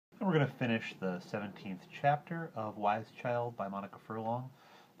we're going to finish the 17th chapter of Wise Child by Monica Furlong,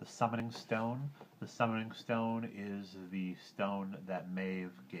 The Summoning Stone. The Summoning Stone is the stone that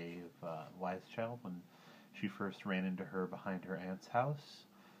Maeve gave Wise Child when she first ran into her behind her aunt's house.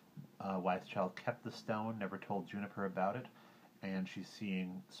 Wise Child kept the stone, never told Juniper about it, and she's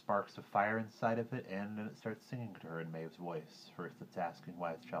seeing sparks of fire inside of it, and then it starts singing to her in Maeve's voice. First it's asking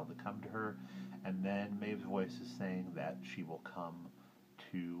Wise Child to come to her, and then Maeve's voice is saying that she will come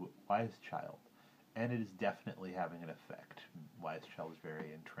to Wise Child, and it is definitely having an effect. Wise Child is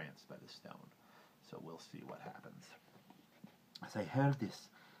very entranced by the stone, so we'll see what happens. As I heard this,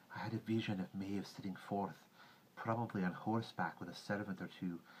 I had a vision of Maeve sitting forth, probably on horseback with a servant or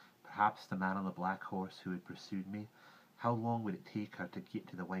two, perhaps the man on the black horse who had pursued me. How long would it take her to get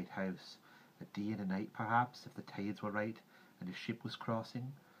to the White House? A day and a night, perhaps, if the tides were right and a ship was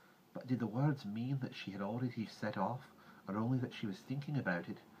crossing? But did the words mean that she had already set off, or only that she was thinking about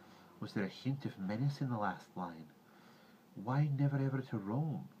it? Was there a hint of menace in the last line? Why never ever to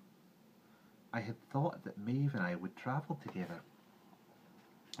Rome? I had thought that Maeve and I would travel together.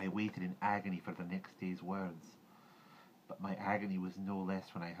 I waited in agony for the next day's words, but my agony was no less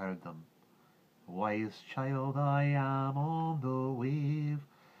when I heard them. Wise child, I am on the wave,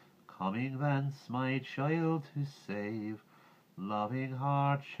 coming thence my child to save. Loving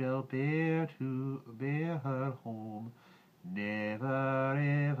heart shall bear her home, never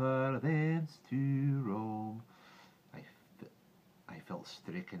ever thence to Rome. I felt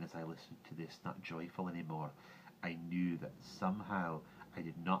stricken as I listened to this, not joyful anymore. I knew that somehow, I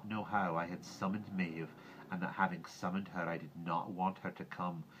did not know how, I had summoned Maeve, and that having summoned her, I did not want her to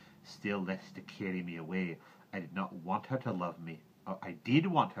come, still less to carry me away. I did not want her to love me. I did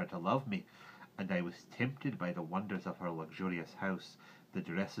want her to love me, and I was tempted by the wonders of her luxurious house, the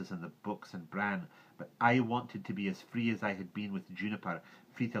dresses and the books and bran, but I wanted to be as free as I had been with Juniper,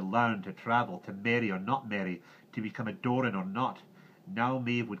 free to learn, to travel, to marry or not marry, to become a Doran or not. Now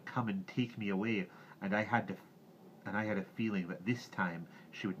Maeve would come and take me away, and I had a feeling that this time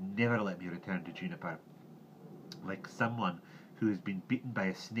she would never let me return to Juniper. Like someone who has been bitten by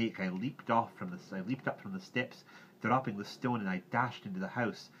a snake, I leaped up from the steps, dropping the stone, and I dashed into the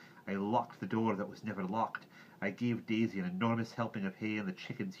house. I locked the door that was never locked. I gave Daisy an enormous helping of hay and the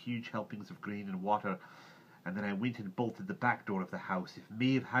chickens huge helpings of grain and water, and then I went and bolted the back door of the house. If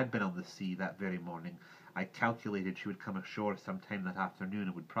Maeve had been on the sea that very morning, I calculated she would come ashore sometime that afternoon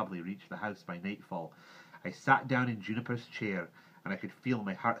and would probably reach the house by nightfall. I sat down in Juniper's chair, and I could feel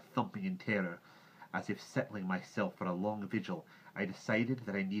my heart thumping in terror. As if settling myself for a long vigil, I decided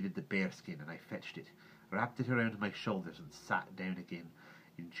that I needed the bearskin, and I fetched it, wrapped it around my shoulders, and sat down again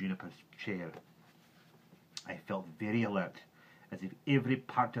in Juniper's chair. I felt very alert, as if every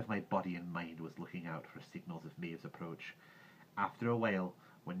part of my body and mind was looking out for signals of Maeve's approach. After a while,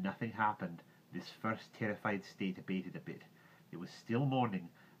 when nothing happened, this first terrified state abated a bit. It was still morning,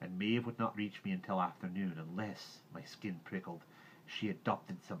 and Maeve would not reach me until afternoon, unless, my skin prickled, she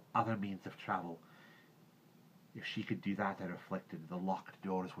adopted some other means of travel. If she could do that, I reflected, the locked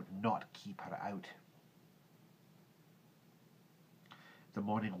doors would not keep her out. The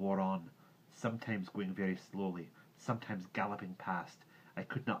morning wore on, sometimes going very slowly, sometimes galloping past. I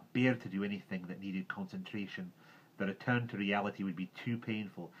could not bear to do anything that needed concentration. The return to reality would be too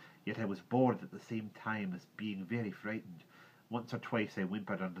painful, yet I was bored at the same time as being very frightened. Once or twice I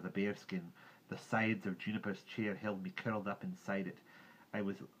whimpered under the bearskin. The sides of Juniper's chair held me curled up inside it. I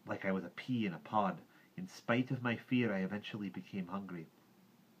was a pea in a pod. In spite of my fear, I eventually became hungry.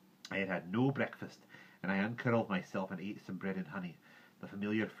 I had had no breakfast, and I uncurled myself and ate some bread and honey. The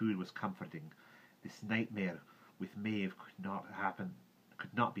familiar food was comforting. This nightmare with Maeve could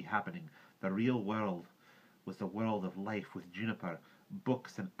not be happening. The real world was the world of life with Juniper,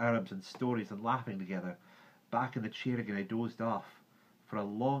 books and herbs and stories and laughing together. Back in the chair again, I dozed off. For a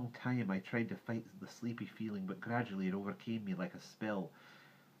long time I tried to fight the sleepy feeling, but gradually it overcame me like a spell.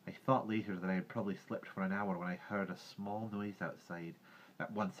 I thought later that I had probably slept for an hour when I heard a small noise outside.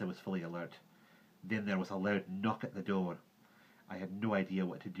 At once I was fully alert. Then there was a loud knock at the door. I had no idea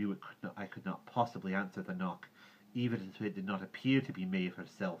what to do. I could not possibly answer the knock, even if it did not appear to be Maeve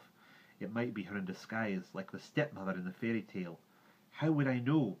herself. It might be her in disguise, like the stepmother in the fairy tale. How would I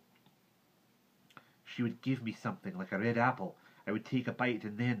know? She would give me something, like a red apple. I would take a bite,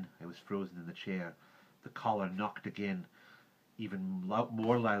 and then I was frozen in the chair. The collar knocked again, even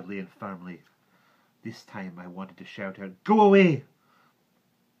more loudly and firmly. This time I wanted to shout out, "Go away!"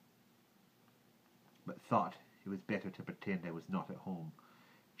 but thought it was better to pretend I was not at home.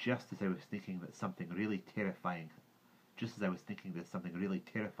 Just as I was thinking that something really terrifying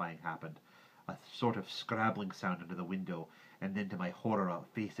happened, a sort of scrabbling sound under the window, and then to my horror a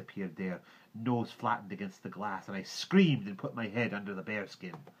face appeared there, nose flattened against the glass, and I screamed and put my head under the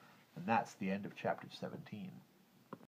bearskin. And that's the end of chapter 17.